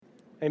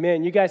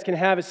Amen. You guys can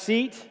have a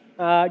seat.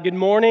 Good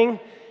morning,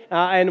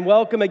 and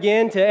welcome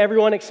again to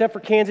everyone except for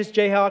Kansas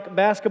Jayhawk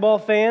basketball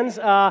fans.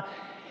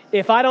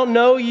 If I don't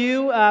know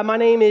you, my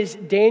name is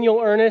Daniel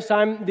Earnest.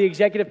 I'm the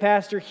executive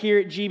pastor here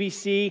at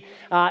GBC.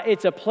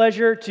 It's a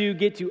pleasure to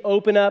get to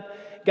open up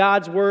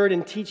God's Word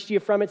and teach to you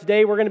from it.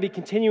 Today we're going to be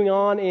continuing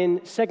on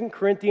in 2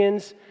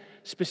 Corinthians.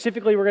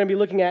 Specifically, we're going to be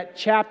looking at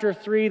chapter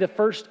 3, the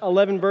first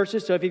 11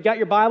 verses. So if you've got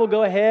your Bible,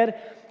 go ahead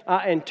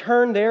and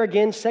turn there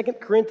again, 2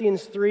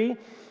 Corinthians 3.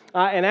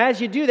 And as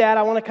you do that,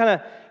 I want to kind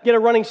of get a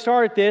running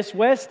start at this.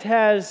 West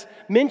has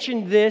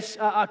mentioned this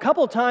a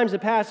couple of times the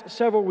past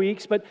several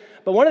weeks, but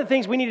one of the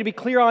things we need to be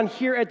clear on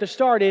here at the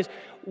start is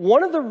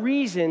one of the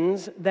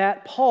reasons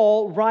that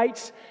Paul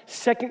writes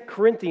 2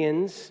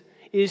 Corinthians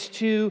is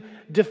to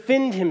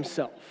defend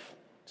himself.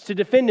 It's to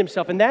defend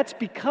himself, and that's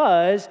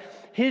because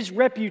his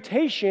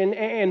reputation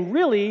and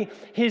really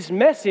his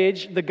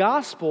message, the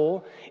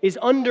gospel, is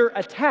under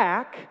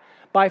attack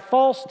by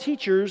false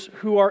teachers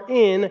who are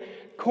in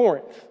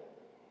Corinth.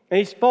 And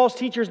these false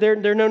teachers, they're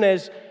known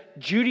as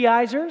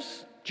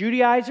Judaizers,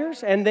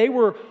 and they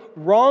were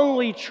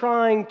wrongly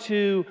trying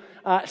to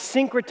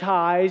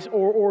syncretize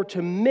or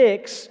to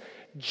mix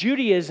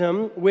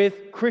Judaism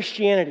with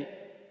Christianity.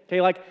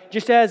 Okay, like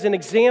just as an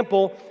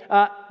example,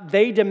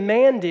 they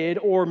demanded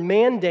or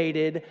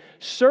mandated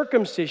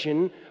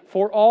circumcision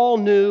for all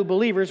new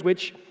believers,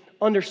 which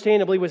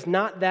understandably was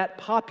not that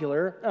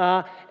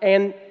popular.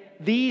 And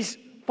these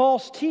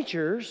false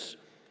teachers,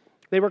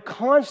 they were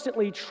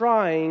constantly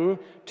trying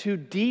to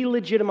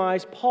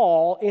delegitimize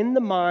Paul in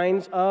the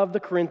minds of the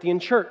Corinthian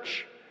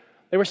church.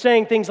 They were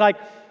saying things like,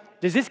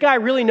 does this guy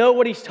really know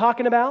what he's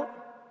talking about?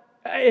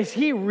 Is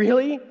he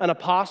really an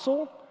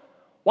apostle?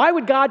 Why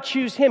would God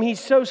choose him? He's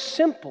so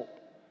simple,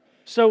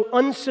 so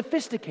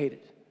unsophisticated.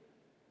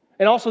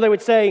 And also they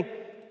would say,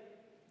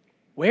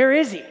 where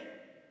is he?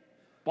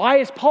 Why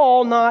is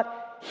Paul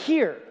not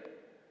here?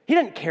 He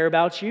doesn't care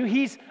about you.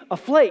 He's a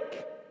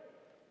flake.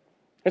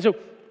 And so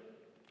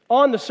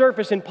on the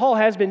surface, and Paul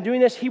has been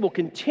doing this, he will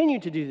continue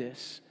to do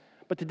this.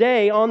 But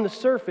today, on the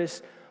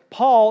surface,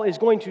 Paul is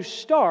going to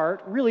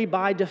start really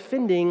by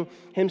defending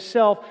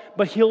himself,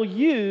 but he'll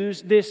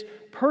use this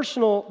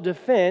personal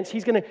defense,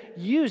 he's going to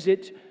use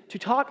it to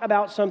talk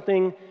about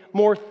something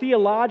more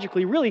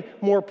theologically, really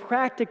more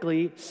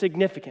practically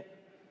significant.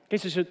 Okay,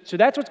 so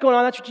that's what's going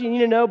on. That's what you need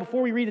to know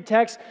before we read the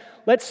text.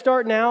 Let's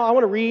start now. I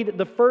want to read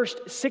the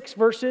first 6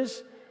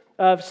 verses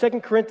of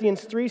 2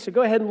 Corinthians 3. So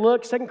go ahead and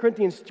look. 2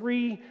 Corinthians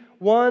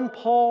 3:1,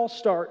 Paul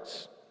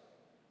starts.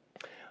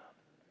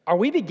 Are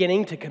we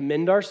beginning to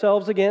commend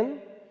ourselves again?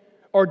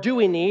 Or do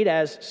we need,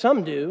 as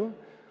some do,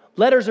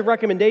 letters of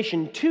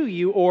recommendation to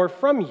you or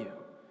from you?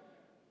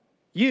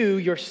 You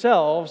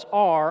yourselves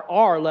are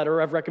our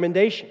letter of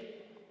recommendation,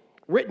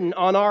 written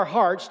on our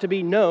hearts to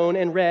be known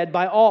and read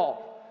by all.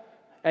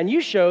 And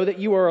you show that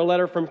you are a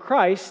letter from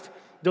Christ,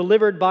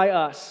 delivered by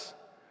us,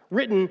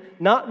 written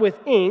not with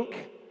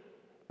ink,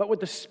 but with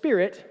the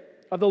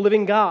Spirit of the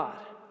living God,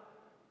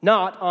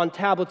 not on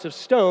tablets of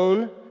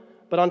stone,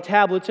 but on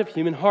tablets of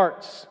human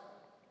hearts.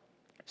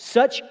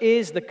 Such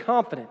is the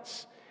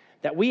confidence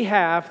that we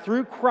have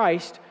through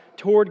Christ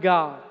toward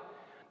God.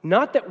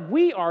 Not that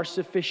we are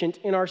sufficient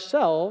in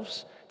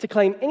ourselves to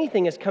claim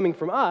anything as coming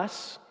from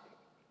us,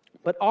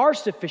 but our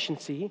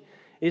sufficiency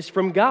is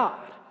from God,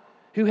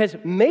 who has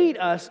made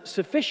us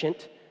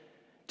sufficient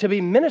to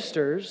be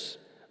ministers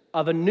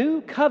of a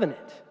new covenant,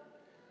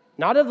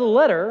 not of the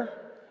letter,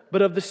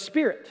 but of the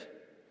Spirit.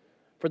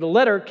 For the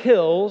letter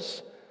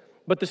kills,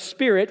 but the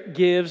Spirit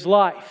gives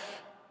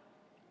life.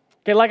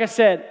 Okay, like I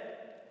said,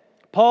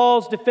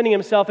 Paul's defending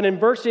himself, and in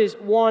verses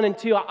 1 and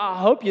 2, I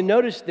hope you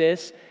notice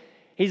this,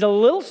 he's a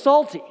little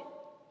salty,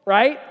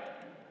 right?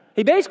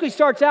 He basically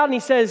starts out and he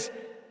says,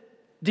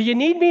 do you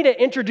need me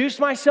to introduce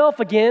myself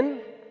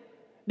again?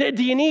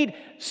 Do you need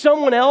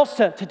someone else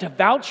to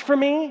vouch for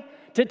me?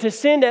 To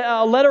send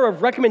a letter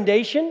of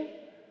recommendation?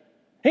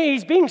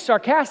 He's being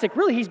sarcastic.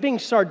 Really, he's being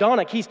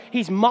sardonic.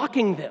 He's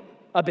mocking them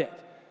a bit.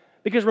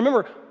 Because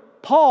remember,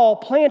 Paul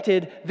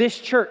planted this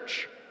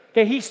church.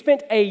 Okay, he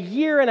spent a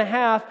year and a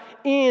half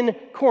in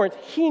Corinth.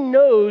 He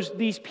knows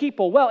these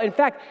people well. In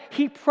fact,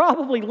 he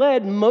probably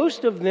led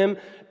most of them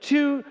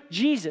to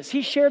Jesus.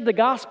 He shared the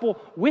gospel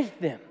with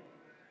them.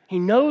 He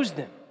knows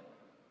them.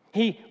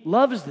 He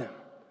loves them.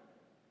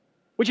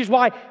 Which is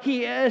why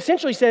he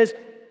essentially says,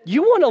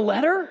 you want a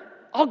letter?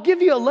 I'll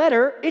give you a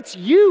letter. It's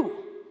you.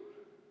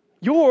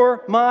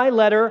 You're my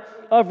letter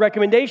of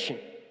recommendation.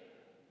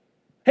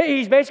 Hey,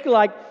 he's basically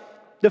like,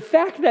 the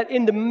fact that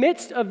in the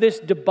midst of this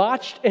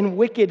debauched and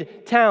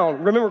wicked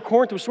town, remember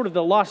Corinth was sort of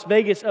the Las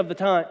Vegas of the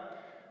time.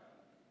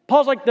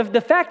 Paul's like,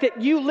 the fact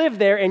that you live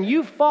there and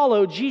you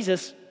follow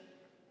Jesus,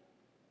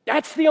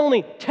 that's the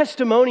only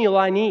testimonial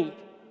I need.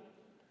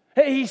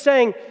 Hey, he's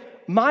saying,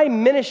 my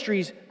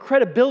ministry's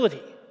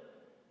credibility,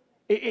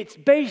 it's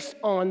based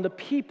on the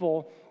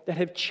people that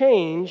have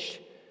changed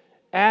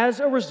as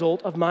a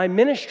result of my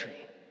ministry.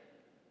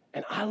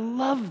 And I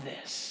love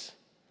this.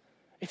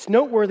 It's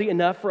noteworthy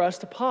enough for us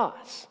to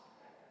pause.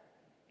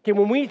 Okay,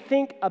 when we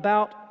think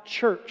about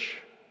church,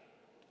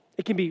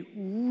 it can be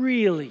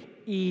really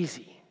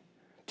easy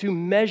to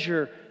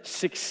measure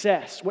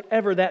success,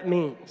 whatever that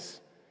means,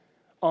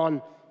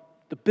 on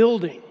the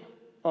building,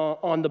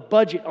 on the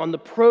budget, on the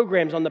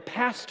programs, on the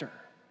pastor.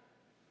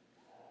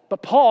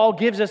 But Paul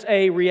gives us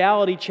a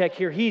reality check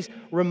here. He's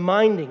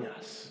reminding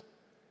us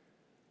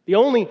the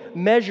only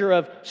measure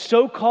of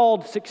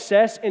so-called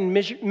success in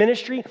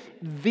ministry,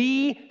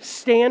 the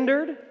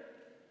standard,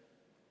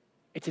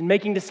 it's in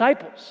making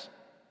disciples.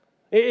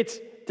 It's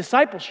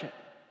discipleship.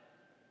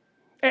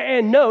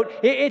 And note,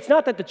 it's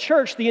not that the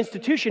church, the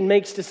institution,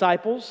 makes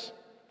disciples.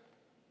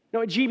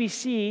 No, at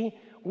GBC,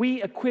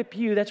 we equip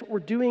you. That's what we're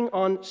doing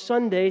on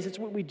Sundays. That's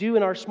what we do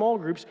in our small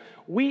groups.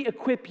 We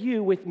equip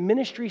you with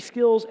ministry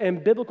skills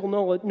and biblical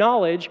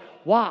knowledge.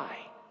 Why?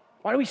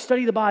 Why do we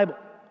study the Bible?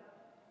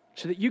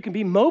 So that you can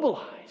be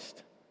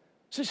mobilized.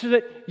 So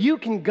that you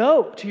can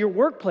go to your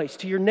workplace,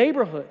 to your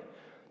neighborhood,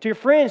 to your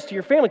friends, to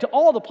your family, to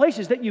all the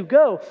places that you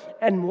go.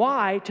 And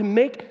why? To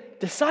make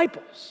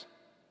disciples.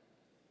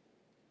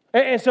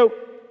 And so,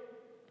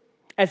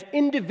 as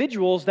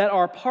individuals that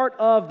are part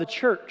of the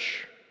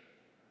church,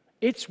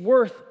 it's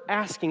worth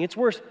asking, it's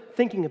worth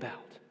thinking about.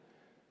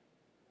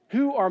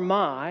 Who are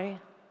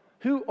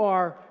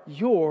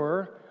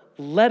your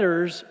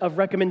letters of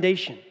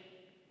recommendation?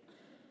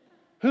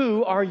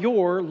 Who are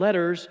your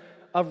letters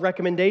of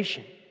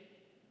recommendation?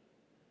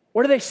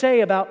 What do they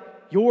say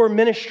about your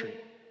ministry,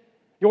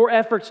 your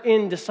efforts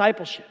in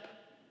discipleship?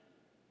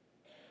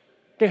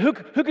 Okay, who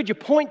could you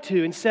point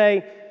to and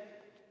say,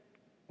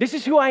 this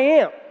is who I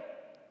am.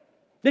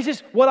 This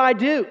is what I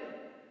do.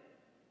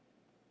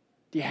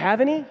 Do you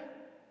have any?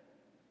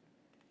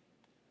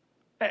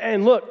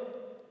 And look,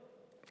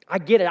 I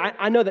get it.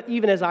 I know that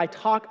even as I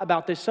talk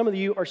about this, some of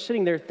you are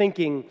sitting there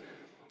thinking,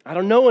 I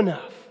don't know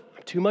enough.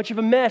 I'm too much of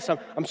a mess.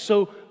 I'm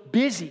so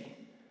busy.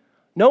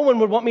 No one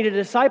would want me to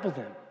disciple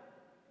them.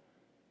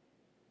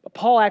 But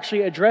Paul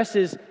actually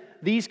addresses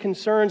these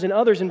concerns and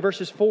others in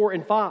verses 4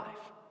 and 5.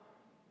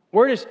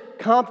 Where does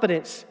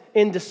confidence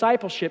in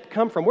discipleship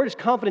come from? Where does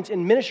confidence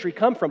in ministry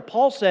come from?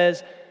 Paul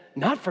says,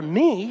 not from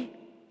me,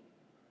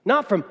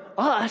 not from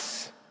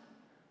us.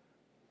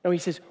 No, he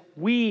says,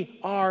 we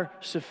are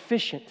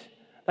sufficient.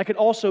 That could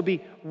also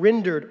be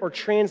rendered or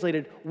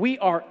translated, we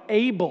are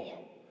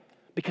able,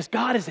 because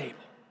God is able,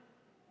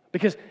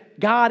 because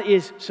God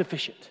is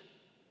sufficient.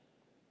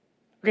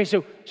 Okay,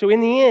 so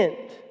in the end,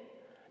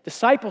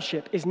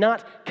 discipleship is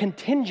not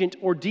contingent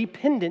or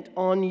dependent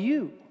on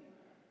you,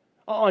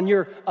 on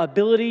your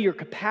ability, your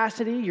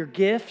capacity, your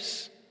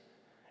gifts.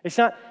 It's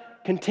not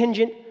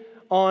contingent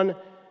on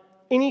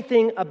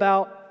anything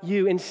about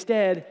you.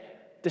 Instead,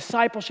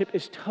 discipleship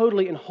is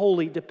totally and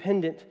wholly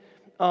dependent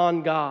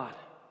on God.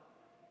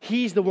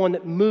 He's the one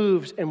that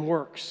moves and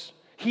works.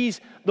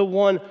 He's the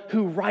one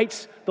who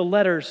writes the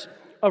letters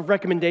of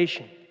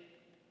recommendation.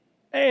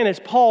 And as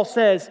Paul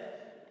says,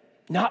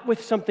 not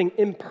with something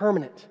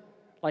impermanent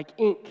like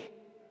ink.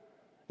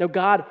 No,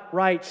 God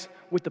writes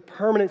with the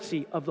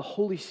permanency of the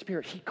Holy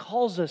Spirit. He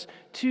calls us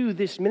to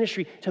this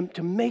ministry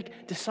to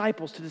make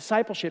disciples, to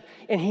discipleship,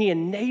 and He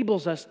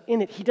enables us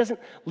in it. He doesn't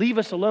leave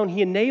us alone.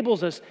 He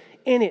enables us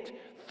in it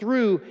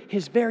through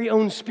His very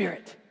own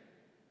Spirit.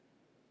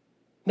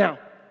 Now,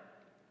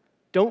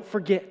 don't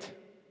forget,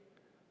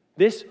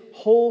 this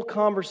whole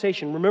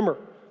conversation, remember,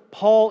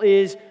 Paul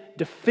is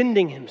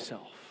defending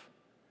himself.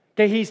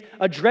 Okay, he's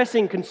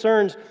addressing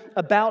concerns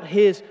about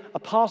his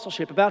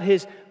apostleship, about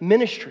his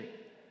ministry.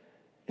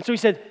 And so he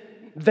said,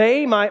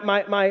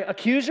 my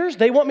accusers,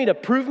 they want me to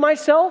prove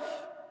myself.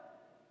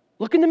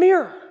 Look in the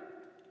mirror.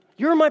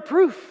 You're my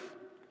proof.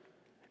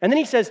 And then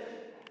he says,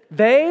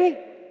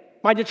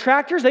 my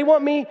detractors, they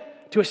want me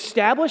to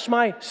establish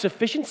my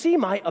sufficiency,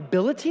 my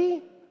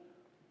ability.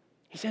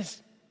 He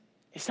says,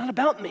 it's not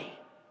about me.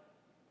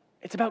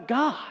 It's about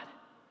God.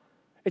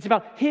 It's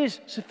about His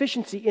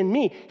sufficiency in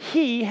me.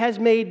 He has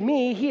made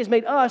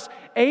us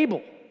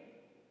able.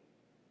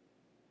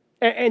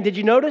 And did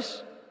you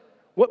notice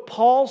what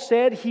Paul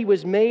said he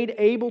was made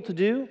able to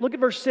do? Look at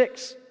verse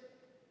 6.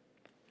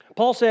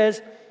 Paul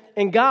says,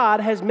 and God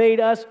has made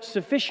us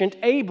sufficient,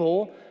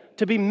 able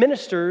to be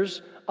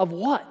ministers of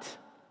what?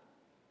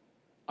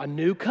 A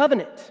new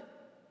covenant.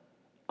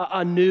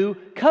 A new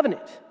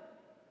covenant.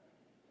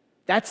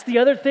 That's the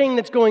other thing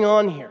that's going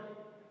on here.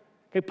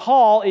 Okay,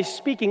 Paul is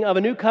speaking of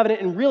a new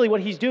covenant, and really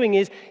what he's doing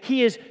is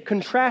he is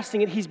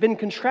contrasting it. He's been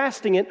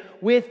contrasting it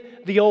with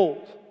the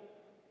old.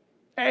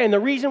 And the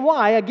reason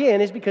why,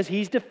 again, is because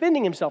he's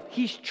defending himself.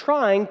 He's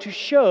trying to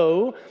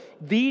show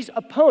these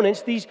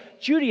opponents, these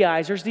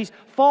Judaizers, these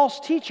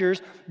false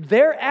teachers,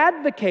 they're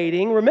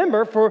advocating,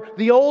 remember, for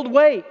the old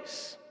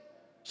ways.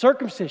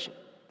 Circumcision,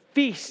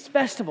 feasts,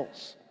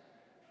 festivals.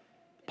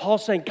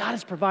 Paul's saying God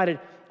has provided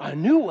a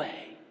new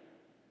way.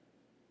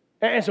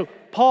 And so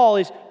Paul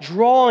is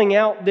drawing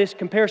out this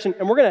comparison,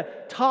 and we're going to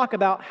talk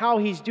about how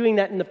he's doing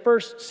that in the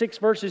first 6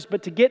 verses,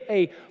 but to get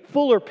a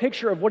fuller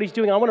picture of what he's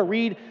doing, I want to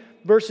read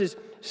verses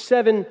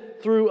 7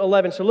 through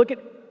 11. So look at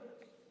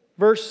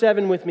verse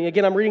 7 with me.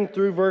 Again, I'm reading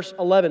through verse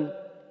 11.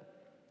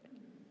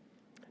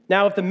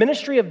 Now, if the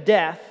ministry of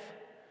death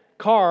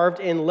carved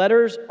in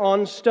letters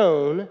on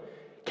stone,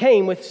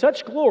 came with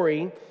such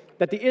glory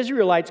that the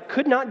Israelites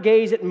could not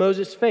gaze at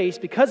Moses' face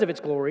because of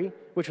its glory,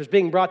 which was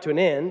being brought to an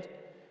end,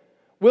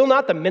 will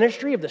not the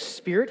ministry of the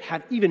Spirit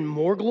have even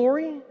more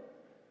glory?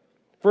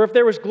 For if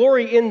there was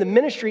glory in the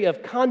ministry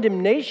of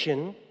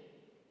condemnation,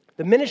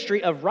 the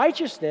ministry of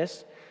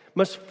righteousness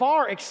must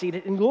far exceed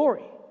it in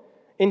glory.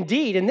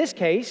 Indeed, in this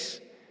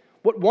case,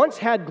 what once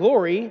had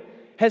glory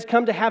has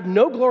come to have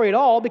no glory at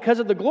all because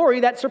of the glory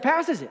that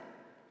surpasses it.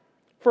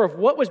 For if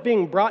what was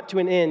being brought to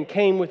an end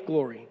came with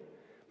glory,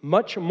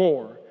 much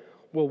more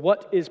will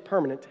what is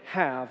permanent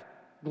have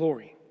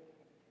glory.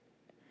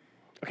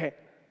 Okay,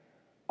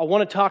 I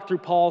want to talk through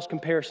Paul's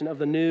comparison of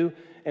the new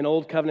and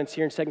old covenants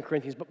here in 2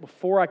 Corinthians, but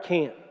before I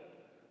can,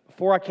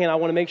 I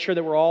want to make sure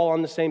that we're all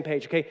on the same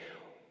page, okay?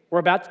 We're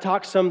about to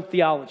talk some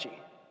theology,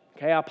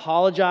 okay? I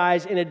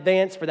apologize in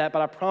advance for that,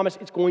 but I promise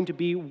it's going to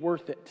be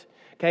worth it,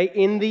 okay?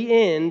 In the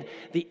end,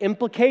 the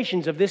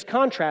implications of this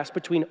contrast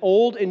between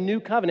old and new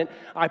covenant,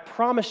 I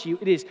promise you,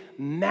 it is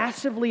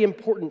massively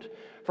important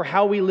for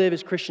how we live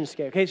as Christians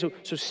today, okay?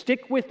 So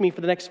stick with me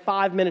for the next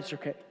 5 minutes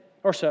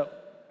or so,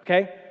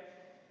 okay?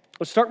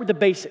 Let's start with the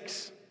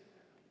basics.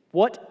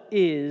 What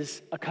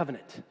is a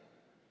covenant?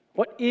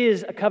 What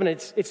is a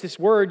covenant? It's this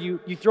word you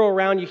throw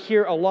around, you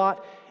hear a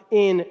lot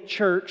in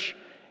church.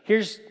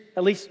 Here's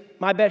at least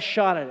my best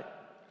shot at it.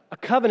 A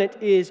covenant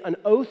is an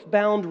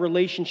oath-bound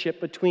relationship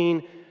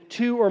between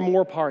two or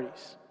more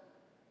parties.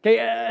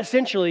 Okay,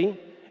 essentially,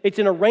 it's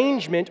an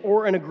arrangement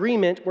or an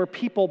agreement where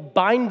people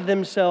bind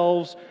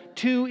themselves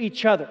to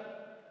each other.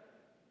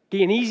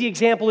 Okay, an easy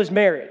example is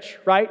marriage,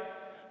 right?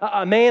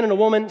 A man and a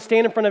woman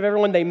stand in front of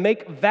everyone, they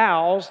make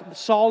vows,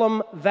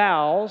 solemn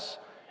vows,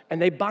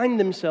 and they bind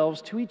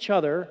themselves to each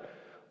other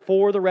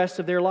for the rest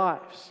of their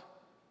lives.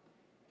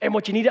 And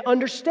what you need to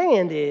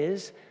understand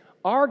is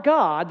our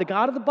God, the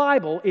God of the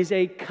Bible, is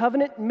a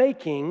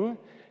covenant-making,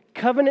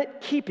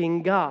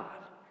 covenant-keeping God.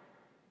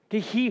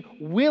 He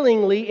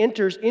willingly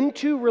enters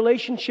into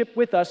relationship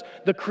with us.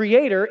 The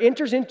Creator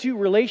enters into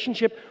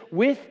relationship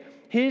with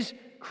His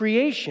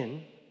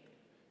creation.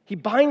 He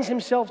binds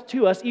Himself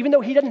to us, even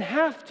though He doesn't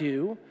have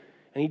to.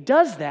 And He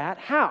does that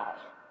how?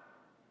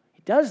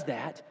 He does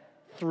that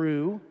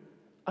through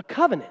a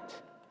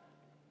covenant.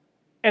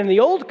 And the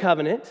Old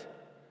Covenant,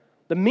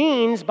 the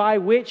means by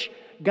which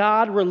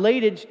God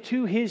related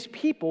to His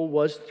people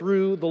was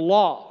through the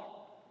law,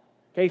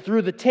 okay,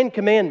 through the 10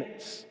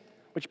 Commandments,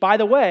 which, by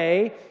the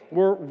way,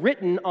 were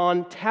written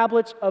on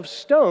tablets of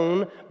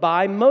stone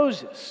by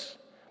Moses.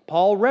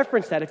 Paul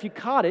referenced that, if you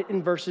caught it,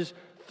 in verses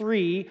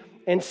 3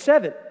 and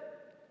 7.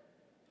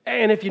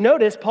 And if you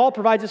notice, Paul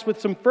provides us with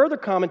some further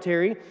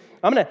commentary.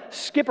 I'm going to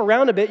skip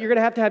around a bit. You're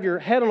going to have your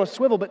head on a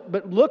swivel,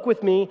 but look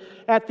with me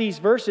at these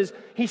verses.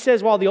 He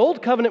says, while the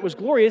old covenant was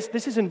glorious,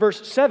 this is in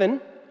verse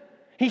 7,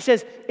 he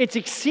says, it's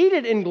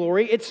exceeded in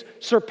glory, it's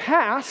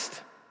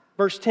surpassed,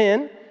 verse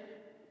 10,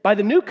 by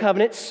the new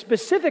covenant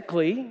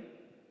specifically.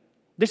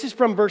 This is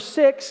from verse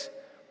 6,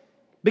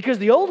 because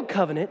the old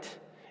covenant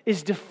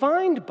is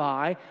defined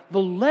by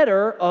the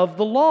letter of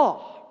the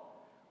law,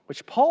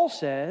 which Paul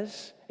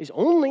says is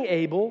only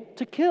able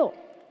to kill.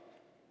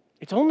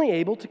 It's only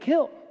able to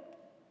kill.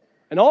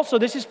 And also,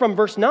 this is from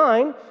verse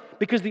 9,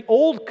 because the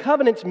old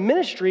covenant's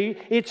ministry,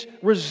 its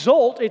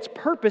result, its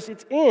purpose,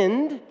 its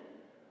end,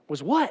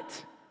 was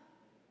what?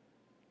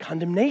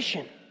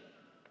 Condemnation.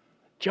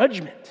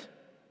 Judgment.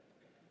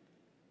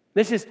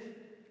 This is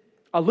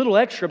a little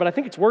extra, but I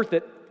think it's worth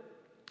it.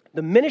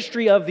 The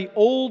ministry of the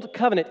old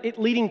covenant, it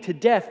leading to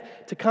death,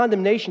 to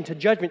condemnation, to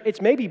judgment,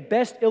 it's maybe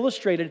best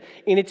illustrated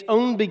in its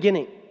own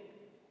beginning.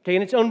 Okay,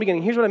 in its own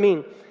beginning. Here's what I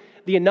mean.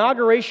 The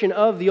inauguration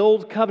of the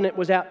old covenant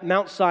was at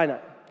Mount Sinai.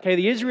 Okay,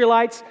 the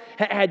Israelites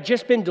had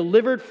just been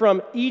delivered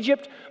from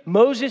Egypt.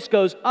 Moses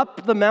goes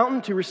up the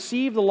mountain to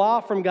receive the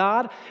law from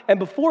God. And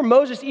before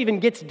Moses even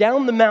gets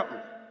down the mountain,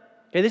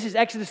 okay, this is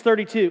Exodus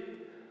 32,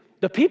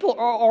 the people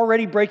are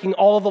already breaking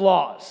all of the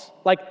laws.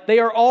 Like, they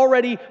are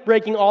already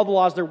breaking all the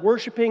laws. They're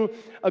worshiping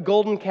a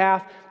golden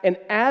calf. And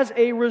as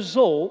a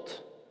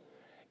result,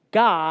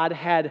 God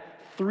had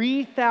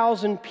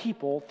 3,000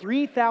 people,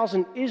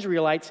 3,000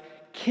 Israelites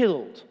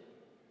killed,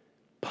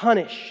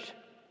 punished.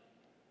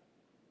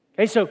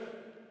 Okay, so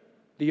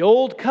the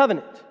old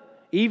covenant,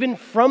 even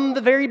from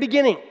the very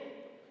beginning,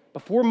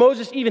 before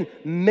Moses even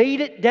made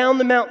it down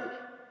the mountain,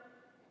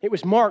 it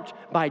was marked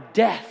by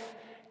death,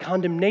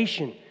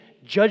 condemnation,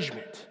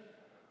 judgment.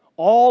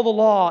 All the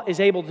law is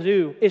able to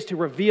do is to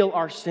reveal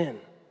our sin.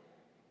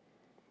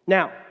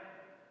 Now,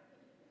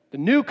 the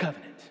new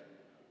covenant,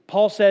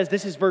 Paul says,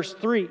 this is verse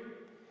 3,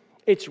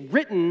 it's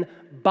written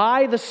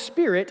by the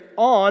Spirit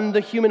on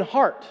the human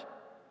heart.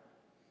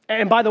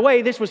 And by the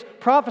way, this was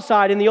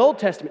prophesied in the Old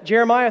Testament,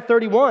 Jeremiah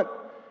 31.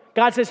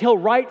 God says He'll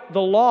write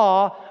the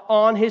law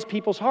on His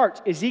people's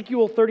hearts.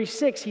 Ezekiel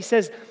 36, He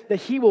says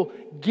that He will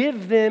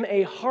give them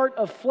a heart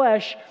of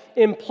flesh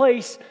in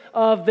place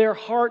of their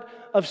heart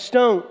of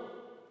stone.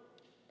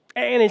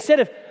 And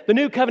instead of the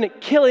new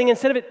covenant killing,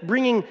 instead of it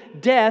bringing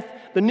death,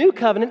 the new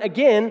covenant,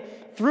 again,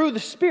 through the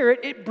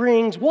Spirit, it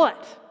brings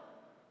what?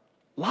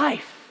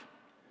 Life.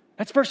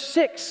 That's verse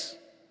 6.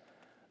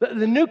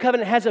 The new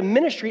covenant has a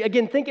ministry.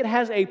 Again, think it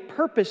has a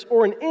purpose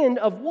or an end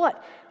of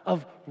what?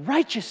 Of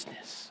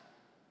righteousness.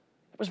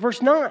 That was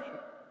verse 9.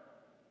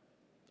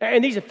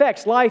 And these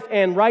effects, life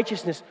and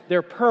righteousness,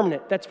 they're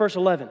permanent. That's verse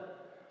 11.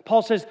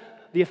 Paul says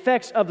the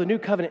effects of the new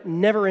covenant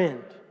never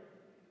end.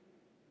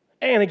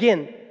 And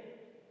again,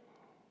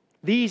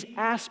 these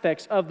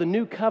aspects of the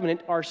new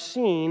covenant are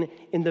seen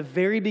in the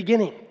very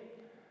beginning.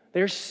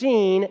 They're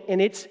seen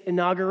in its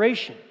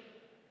inauguration.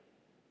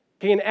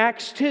 Okay, in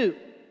Acts 2,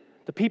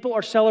 the people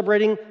are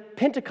celebrating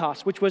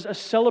Pentecost, which was a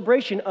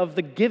celebration of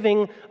the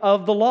giving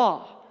of the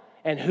law.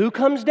 And who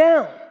comes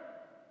down?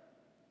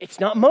 It's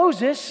not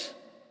Moses,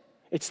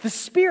 it's the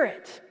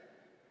Spirit.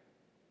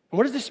 And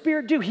what does the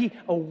Spirit do? He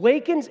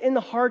awakens in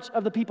the hearts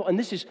of the people, and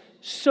this is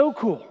so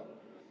cool.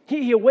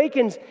 He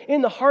awakens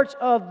in the hearts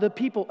of the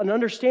people an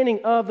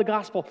understanding of the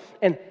gospel.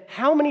 And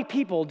how many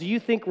people do you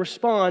think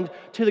respond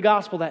to the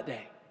gospel that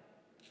day?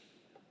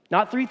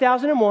 Not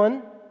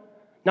 3,001,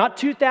 not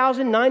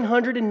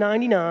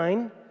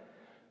 2,999,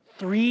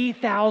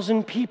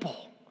 3,000 people.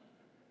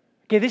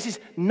 Okay, this is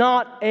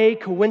not a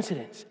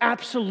coincidence.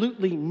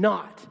 Absolutely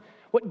not.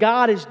 What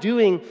God is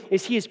doing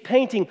is He is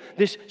painting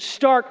this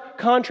stark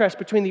contrast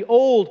between the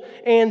old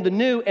and the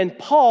new, and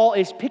Paul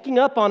is picking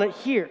up on it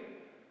here.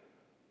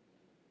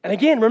 And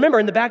again, remember,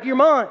 in the back of your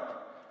mind,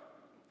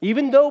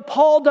 even though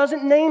Paul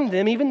doesn't name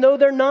them, even though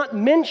they're not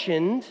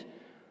mentioned,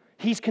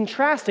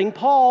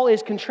 Paul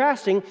is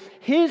contrasting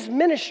his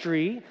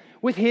ministry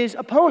with his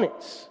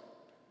opponents.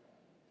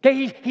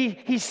 Okay,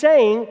 he's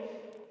saying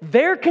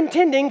they're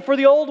contending for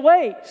the old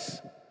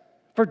ways,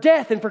 for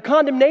death and for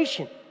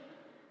condemnation.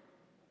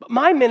 But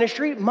my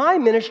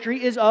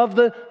ministry is of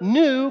the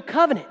new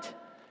covenant.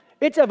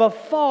 It's of a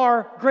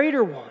far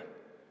greater one.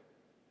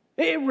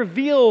 It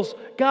reveals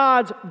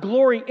God's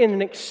glory in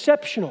an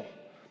exceptional,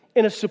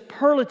 in a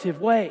superlative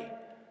way.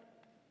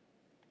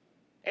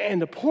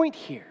 And the point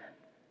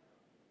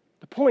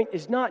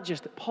is not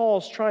just that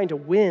Paul's trying to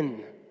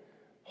win,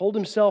 hold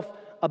himself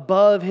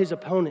above his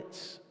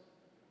opponents.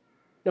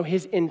 No,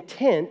 his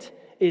intent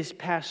is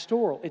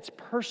pastoral, it's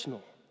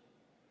personal.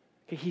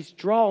 Okay, he's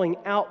drawing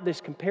out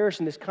this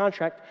comparison, this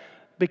contract,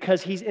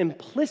 because he's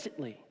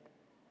implicitly,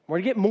 we're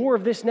going to get more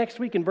of this next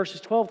week in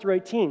verses 12 through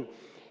 18,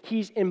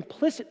 he's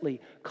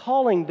implicitly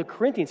calling the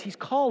Corinthians, he's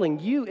calling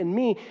you and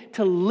me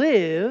to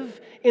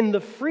live in the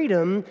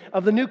freedom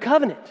of the new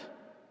covenant.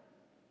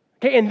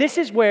 Okay, and this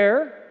is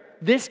where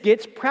this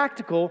gets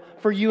practical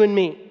for you and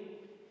me.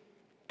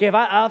 Okay, if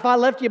I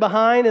left you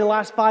behind in the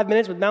last 5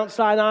 minutes with Mount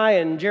Sinai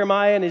and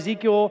Jeremiah and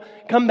Ezekiel,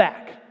 come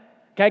back.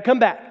 Okay, come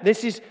back.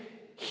 This is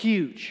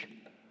huge.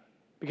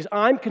 Because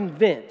I'm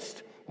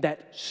convinced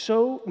that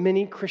so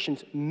many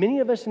Christians,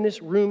 many of us in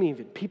this room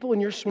even, people in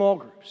your small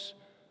groups,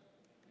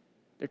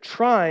 they're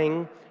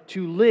trying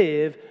to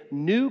live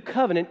new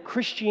covenant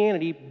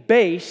Christianity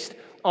based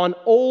on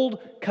old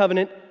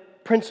covenant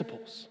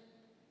principles.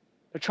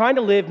 They're trying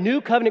to live new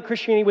covenant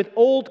Christianity with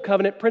old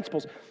covenant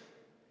principles.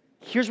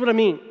 Here's what I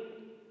mean.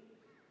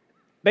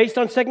 Based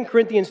on 2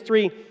 Corinthians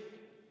 3,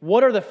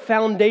 what are the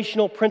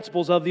foundational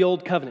principles of the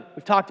old covenant?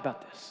 We've talked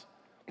about this.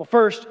 Well,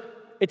 first,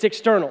 it's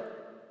external.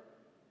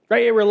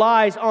 Right? It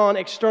relies on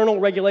external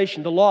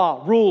regulation, the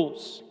law,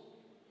 rules.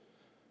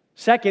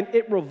 Second,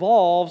 it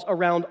revolves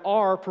around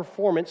our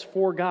performance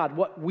for God,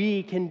 what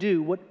we can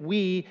do, what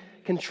we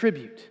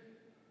contribute.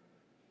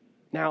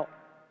 Now,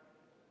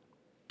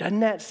 doesn't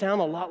that sound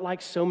a lot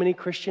like so many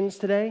Christians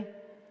today?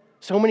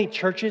 So many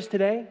churches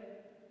today?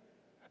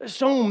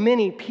 So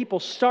many people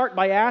start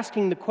by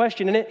asking the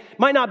question, and it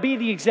might not be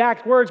the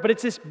exact words, but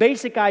it's this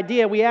basic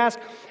idea. We ask,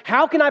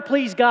 how can I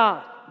please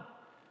God?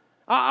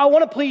 I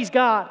want to please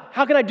God.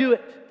 How can I do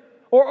it?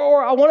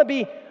 Or I want to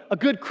be a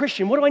good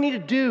Christian. What do I need to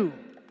do?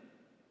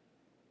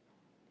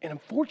 And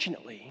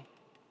unfortunately,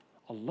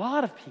 a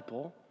lot of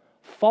people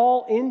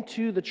fall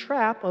into the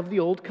trap of the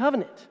old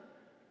covenant.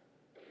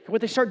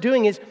 What they start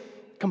doing is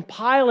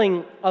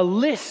compiling a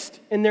list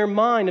in their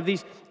mind of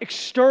these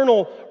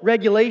external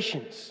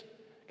regulations.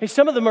 Okay,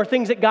 some of them are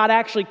things that God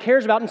actually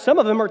cares about, and some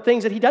of them are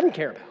things that He doesn't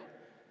care about.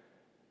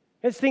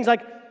 It's things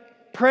like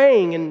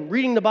praying and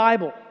reading the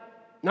Bible,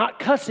 not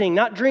cussing,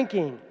 not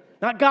drinking,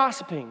 not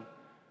gossiping,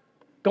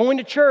 going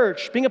to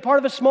church, being a part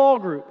of a small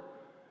group,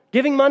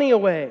 giving money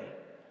away,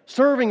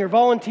 serving or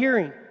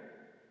volunteering.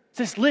 It's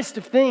this list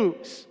of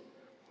things.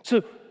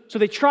 So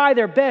they try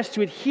their best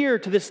to adhere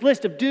to this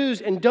list of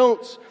do's and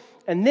don'ts,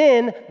 and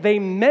then they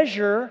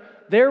measure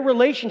their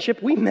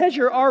relationship. We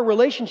measure our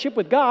relationship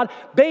with God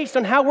based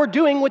on how we're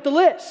doing with the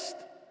list.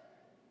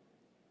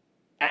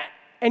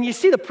 And you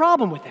see the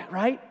problem with that,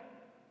 right?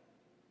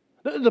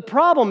 The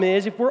problem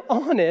is, if we're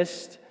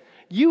honest,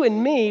 you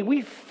and me,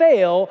 we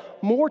fail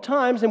more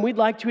times than we'd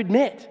like to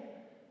admit.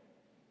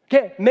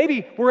 Okay,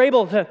 maybe we're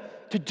able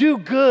to do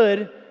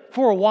good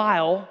for a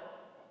while,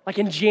 like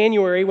in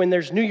January when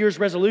there's New Year's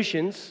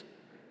resolutions,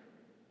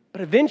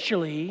 but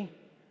eventually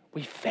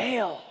we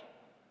fail.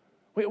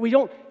 We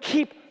don't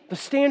keep the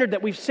standard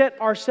that we've set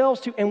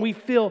ourselves to, and we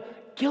feel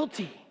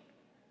guilty.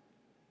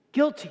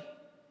 Guilty.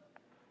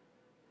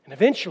 And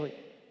eventually,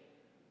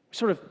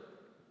 sort of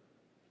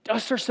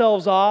dust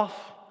ourselves off,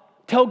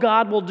 tell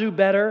God we'll do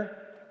better,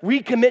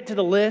 recommit to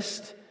the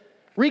list,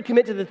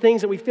 recommit to the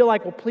things that we feel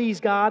like will please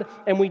God,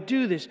 and we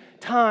do this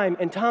time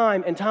and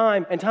time and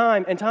time and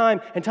time and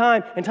time and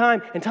time and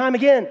time and time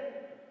again.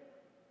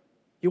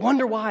 You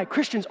wonder why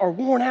Christians are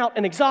worn out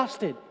and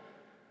exhausted.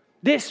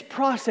 This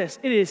process,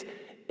 it is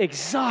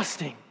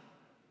exhausting.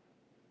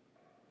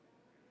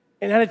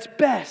 And at its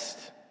best,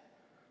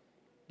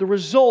 the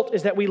result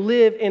is that we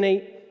live in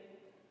a,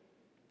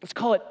 let's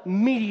call it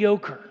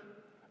mediocre,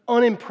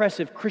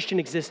 unimpressive Christian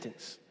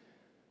existence.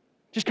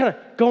 Just kind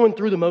of going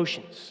through the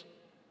motions.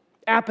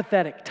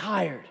 Apathetic,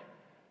 tired.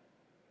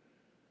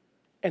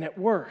 And at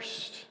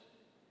worst,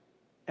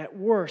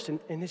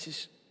 and this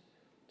is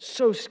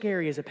so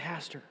scary as a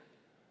pastor,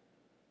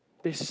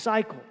 this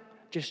cycle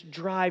just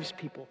drives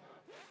people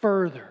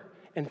further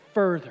and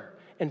further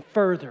and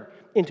further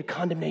into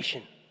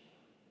condemnation.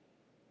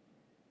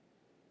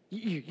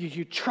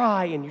 You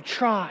try and you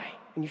try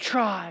and you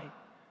try,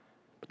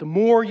 but the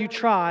more you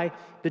try,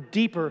 the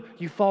deeper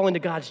you fall into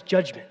God's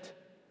judgment.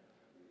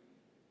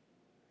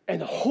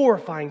 And the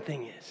horrifying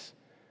thing is,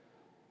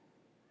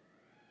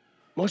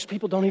 most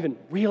people don't even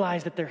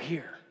realize that they're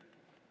here.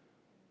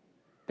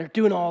 They're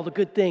doing all the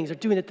good things. They're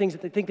doing the things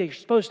that they think they're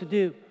supposed to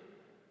do.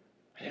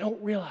 And they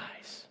don't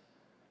realize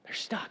they're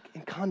stuck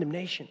in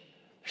condemnation.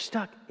 They're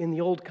stuck in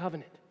the old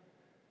covenant.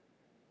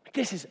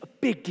 This is a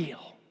big deal.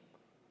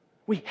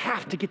 We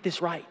have to get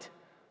this right.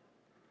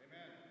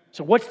 Amen.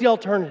 So what's the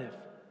alternative?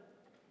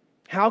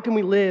 How can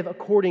we live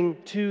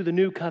according to the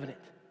new covenant?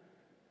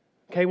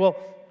 Okay, well,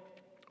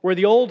 where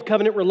the old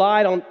covenant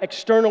relied on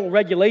external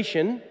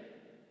regulation,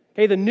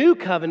 okay, the new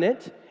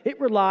covenant, it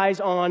relies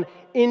on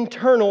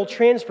internal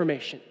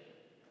transformation.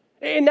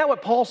 Isn't that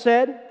what Paul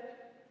said?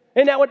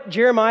 Isn't that what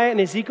Jeremiah and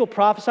Ezekiel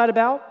prophesied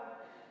about?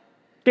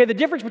 Okay, the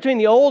difference between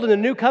the old and the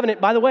new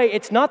covenant, by the way,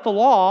 it's not the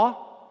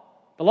law.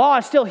 The law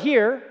is still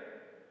here.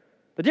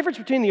 The difference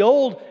between the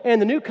old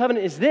and the new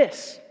covenant is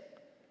this.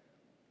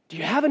 Do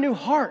you have a new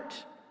heart?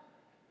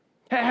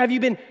 Have you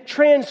been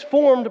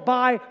transformed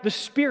by the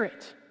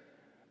Spirit?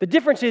 The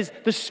difference is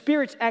the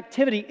Spirit's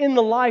activity in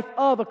the life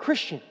of a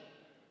Christian.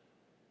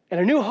 And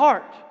a new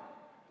heart,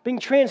 being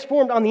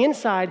transformed on the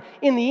inside,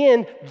 in the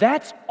end,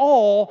 that's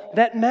all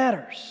that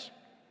matters.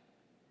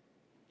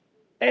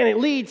 And it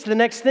leads to the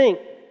next thing.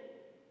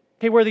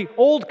 Okay, where the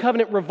old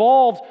covenant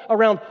revolved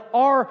around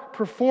our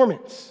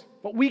performance,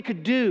 what we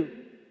could do.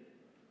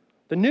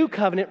 The new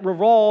covenant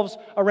revolves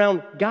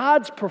around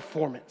God's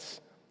performance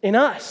in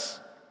us.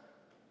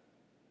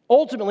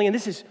 Ultimately, and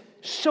this is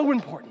so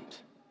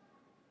important,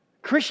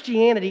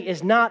 Christianity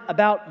is not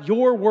about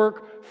your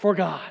work for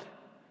God.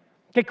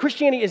 Okay,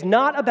 Christianity is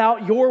not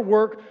about your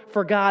work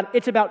for God.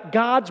 It's about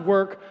God's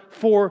work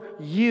for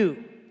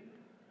you.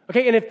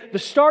 Okay, and if the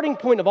starting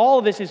point of all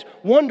of this is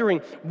wondering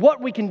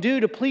what we can do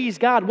to please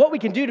God, what we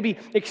can do to be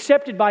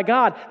accepted by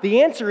God,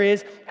 the answer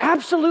is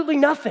absolutely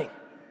nothing.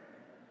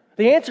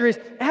 The answer is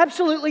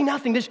absolutely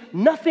nothing. There's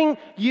nothing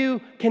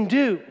you can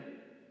do.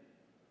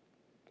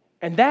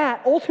 And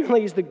that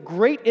ultimately is the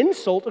great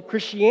insult of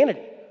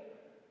Christianity.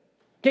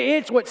 Okay,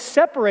 it's what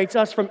separates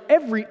us from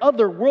every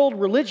other world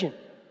religion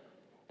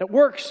that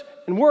works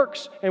and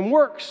works and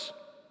works.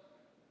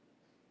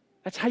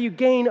 That's how you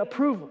gain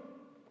approval.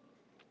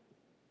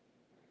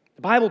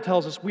 The Bible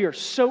tells us we are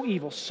so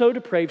evil, so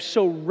depraved,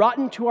 so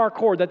rotten to our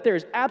core that there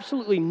is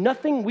absolutely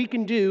nothing we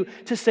can do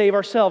to save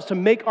ourselves, to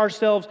make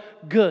ourselves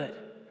good.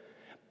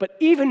 But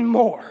even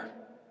more,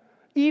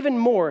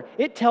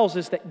 it tells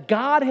us that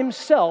God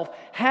Himself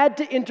had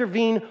to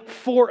intervene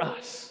for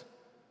us.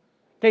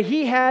 That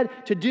He had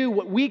to do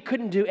what we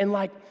couldn't do. And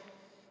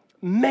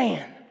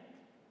man,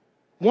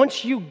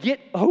 once you get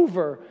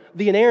over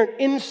the inerrant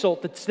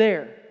insult that's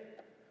there,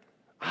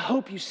 I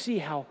hope you see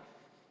how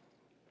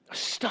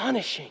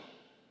astonishing,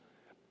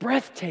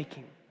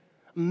 breathtaking,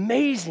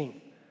 amazing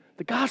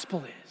the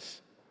gospel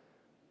is.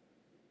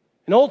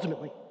 And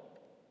ultimately,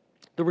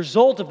 the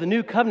result of the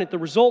new covenant, the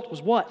result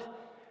was what?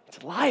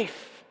 It's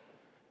life.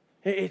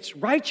 It's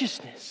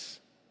righteousness.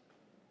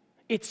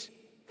 It's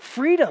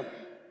freedom.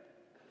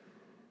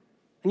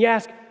 And you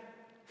ask,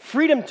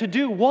 freedom to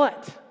do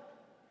what?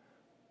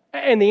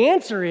 And the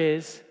answer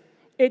is,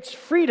 it's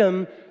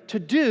freedom to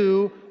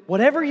do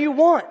whatever you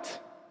want.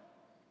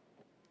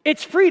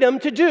 It's freedom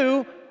to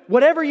do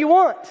whatever you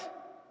want.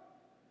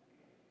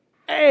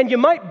 And you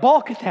might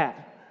balk at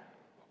that.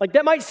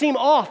 That might seem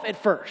off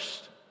at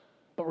first.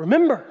 But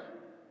remember,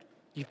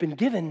 you've been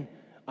given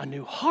a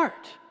new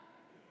heart.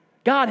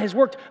 God has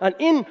worked an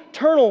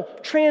internal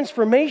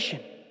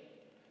transformation.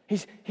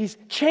 He's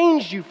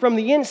changed you from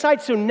the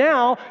inside, so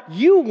now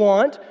you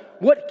want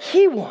what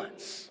He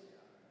wants.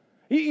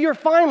 You're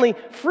finally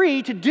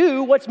free to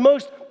do what's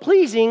most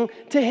pleasing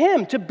to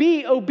Him, to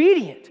be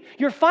obedient.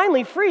 You're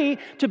finally free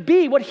to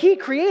be what He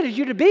created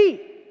you to be.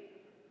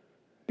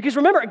 Because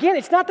remember, again,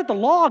 it's not that the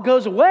law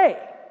goes away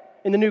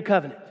in the new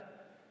covenant.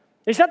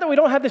 It's not that we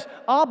don't have this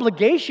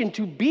obligation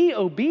to be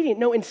obedient.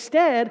 No,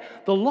 instead,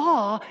 the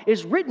law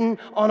is written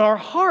on our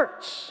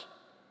hearts.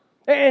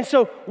 And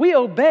so we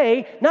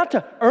obey not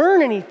to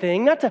earn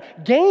anything, not to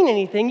gain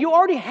anything. You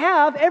already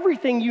have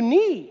everything you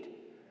need.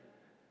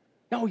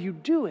 No, you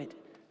do it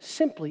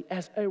simply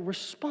as a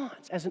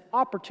response, as an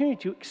opportunity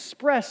to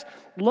express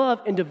love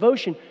and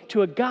devotion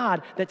to a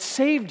God that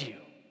saved you.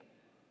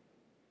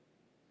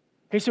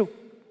 Okay, so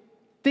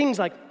things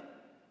like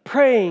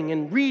praying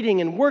and reading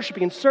and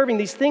worshiping and serving,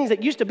 these things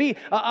that used to be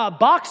a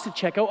box to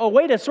check, a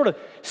way to sort of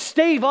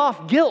stave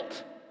off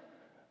guilt,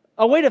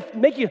 a way to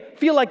make you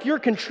feel like you're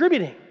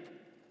contributing.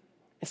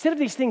 Instead of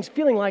these things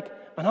feeling like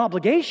an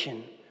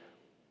obligation,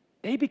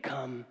 they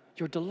become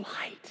your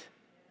delight.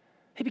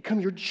 They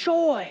become your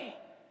joy.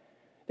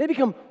 They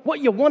become what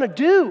you want to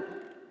do.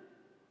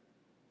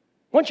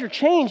 Once you're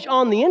changed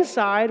on the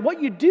inside,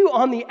 what you do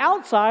on the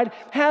outside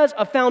has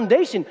a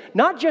foundation,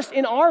 not just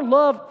in our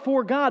love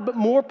for God, but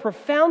more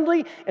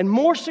profoundly and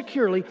more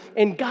securely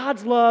in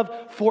God's love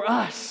for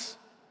us.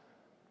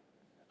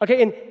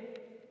 Okay, and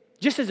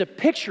just as a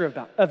picture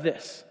of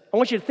this, I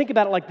want you to think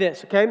about it like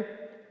this, okay?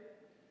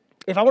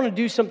 If I want to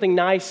do something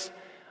nice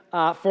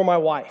for my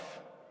wife,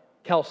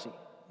 Kelsey,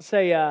 let's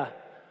say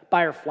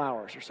buy her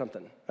flowers or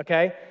something,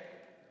 okay?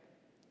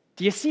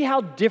 Do you see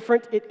how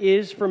different it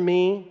is for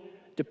me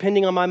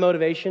depending on my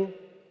motivation?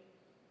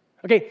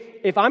 Okay,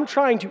 if I'm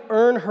trying to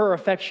earn her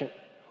affection,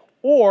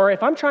 or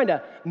if I'm trying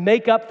to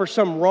make up for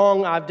some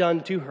wrong I've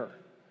done to her,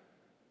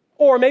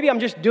 or maybe I'm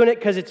just doing it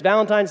because it's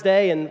Valentine's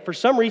Day and for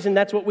some reason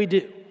that's what we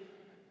do.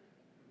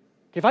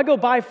 If I go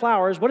buy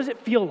flowers, what does it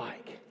feel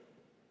like?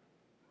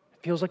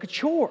 It feels like a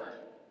chore.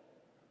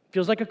 It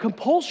feels like a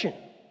compulsion.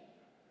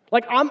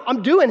 Like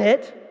I'm doing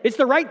it, it's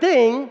the right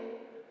thing,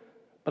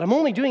 but I'm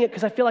only doing it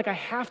because I feel like I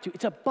have to.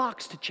 It's a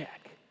box to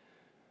check.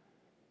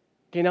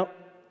 Okay, now,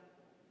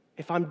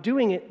 if I'm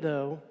doing it,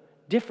 though,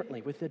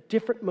 differently, with a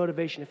different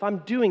motivation, if I'm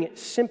doing it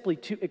simply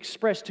to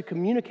express, to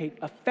communicate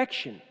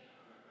affection,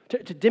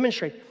 to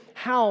demonstrate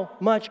how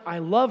much I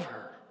love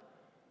her,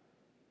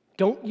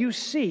 don't you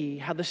see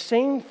how the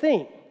same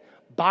thing,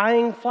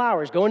 buying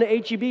flowers, going to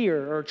H-E-B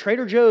or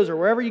Trader Joe's or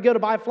wherever you go to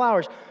buy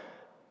flowers,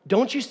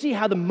 don't you see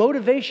how the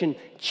motivation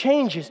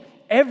changes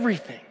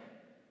everything?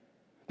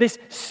 This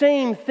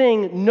same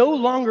thing no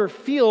longer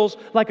feels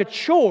like a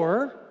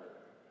chore,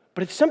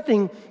 but it's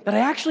something that I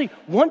actually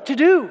want to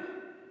do.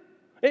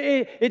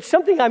 It's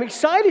something I'm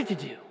excited to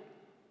do.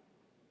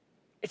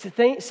 It's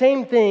the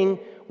same thing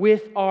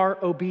with our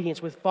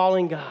obedience, with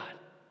following God.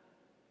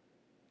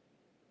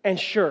 And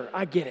sure,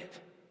 I get it.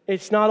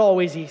 It's not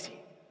always easy.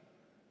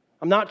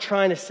 I'm not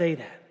trying to say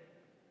that.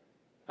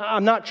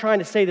 I'm not trying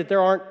to say that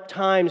there aren't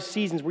times,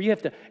 seasons where you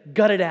have to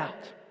gut it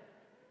out,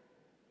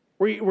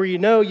 where you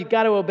know you've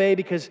got to obey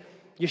because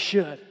you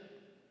should.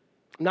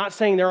 I'm not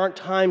saying there aren't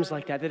times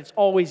like that it's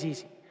always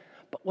easy.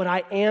 But what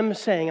I am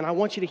saying, and I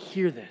want you to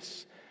hear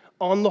this,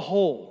 on the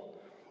whole,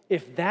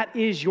 if that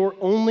is your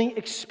only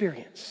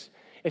experience,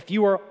 if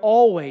you are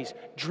always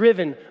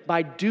driven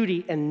by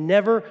duty and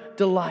never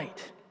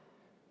delight,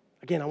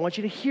 again, I want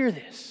you to hear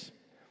this,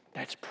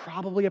 that's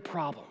probably a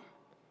problem.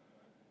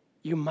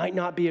 You might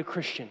not be a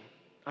Christian.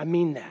 I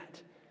mean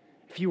that.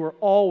 If you are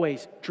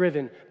always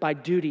driven by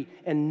duty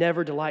and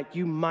never delight,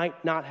 you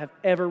might not have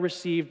ever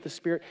received the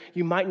Spirit.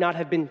 You might not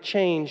have been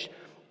changed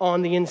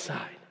on the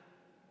inside.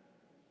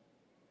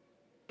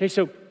 Okay,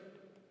 so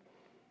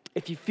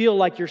if you feel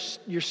like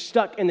you're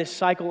stuck in this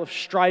cycle of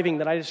striving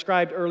that I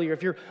described earlier,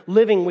 if you're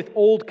living with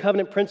old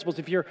covenant principles,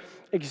 if you're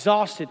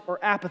exhausted or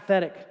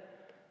apathetic,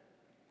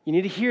 you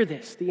need to hear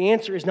this. The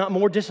answer is not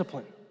more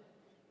discipline.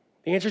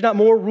 The answer is not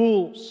more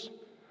rules.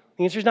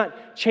 The answer is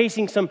not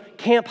chasing some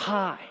camp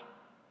high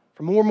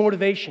for more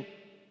motivation.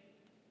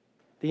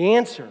 The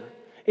answer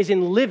is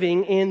in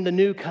living in the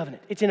new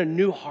covenant. It's in a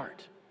new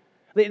heart.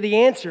 The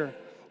answer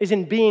is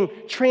in being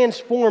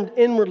transformed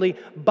inwardly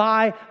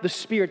by the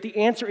Spirit. The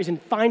answer is in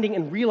finding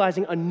and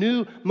realizing a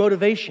new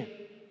motivation.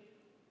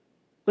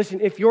 Listen,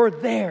 if you're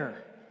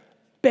there,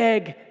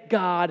 beg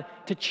God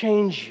to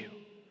change you.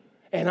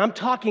 And I'm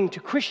talking to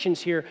Christians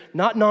here,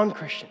 not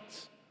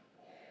non-Christians.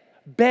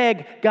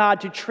 Beg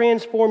God to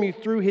transform you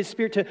through His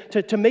Spirit,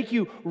 to make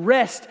you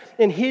rest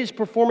in His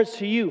performance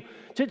to you,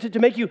 to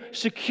make you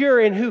secure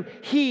in who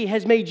He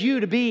has made you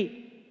to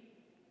be.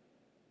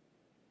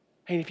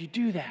 And if you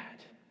do that,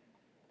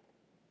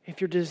 if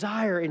your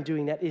desire in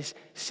doing that is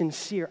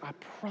sincere, I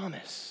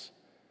promise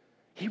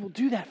He will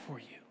do that for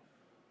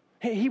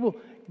you. He will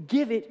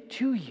give it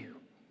to you.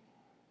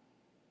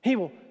 He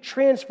will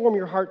transform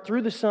your heart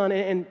through the Son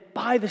and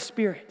by the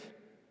Spirit.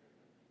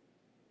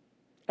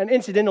 And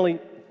incidentally,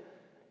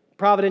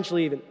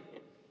 providentially even,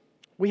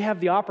 we have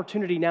the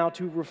opportunity now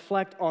to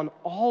reflect on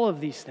all of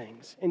these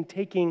things in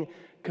taking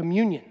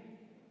communion.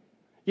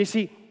 You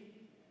see,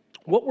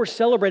 what we're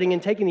celebrating in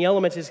taking the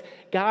elements is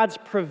God's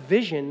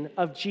provision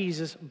of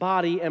Jesus'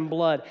 body and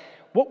blood.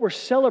 What we're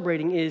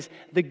celebrating is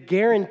the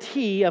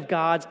guarantee of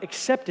God's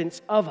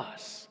acceptance of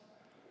us.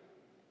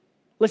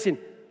 Listen,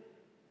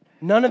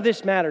 none of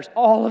this matters.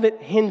 All of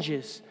it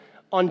hinges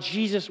on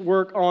Jesus'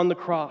 work on the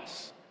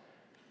cross.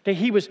 Okay,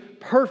 He was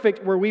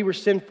perfect where we were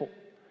sinful.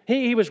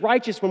 He was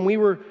righteous when we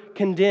were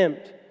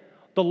condemned.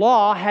 The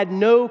law had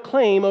no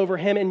claim over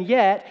him, and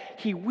yet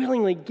he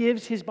willingly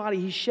gives his body.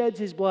 He sheds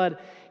his blood.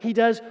 He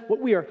does what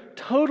we are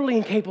totally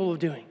incapable of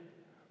doing.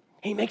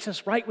 He makes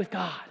us right with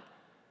God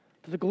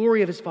to the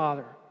glory of his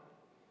Father.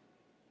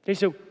 Okay,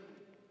 so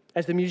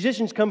as the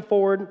musicians come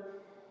forward,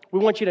 we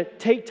want you to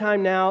take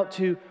time now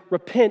to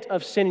repent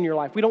of sin in your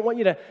life. We don't want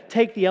you to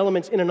take the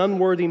elements in an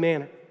unworthy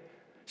manner.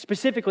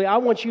 Specifically, I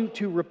want you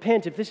to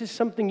repent. If this is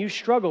something you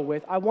struggle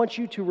with, I want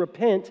you to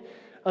repent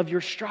of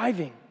your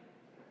striving,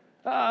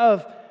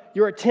 of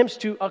your attempts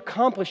to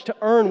accomplish, to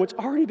earn what's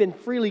already been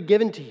freely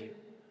given to you.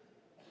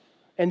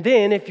 And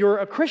then, if you're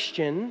a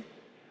Christian,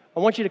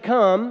 I want you to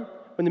come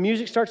when the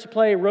music starts to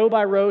play row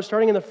by row,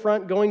 starting in the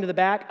front, going to the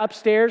back,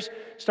 upstairs,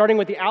 starting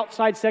with the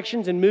outside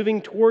sections and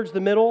moving towards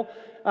the middle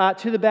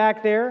to the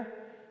back there.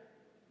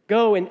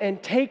 Go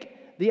and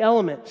take the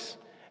elements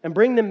and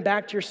bring them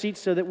back to your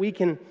seats so that we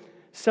can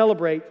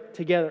celebrate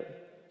together.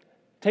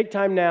 Take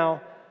time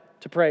now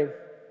to pray.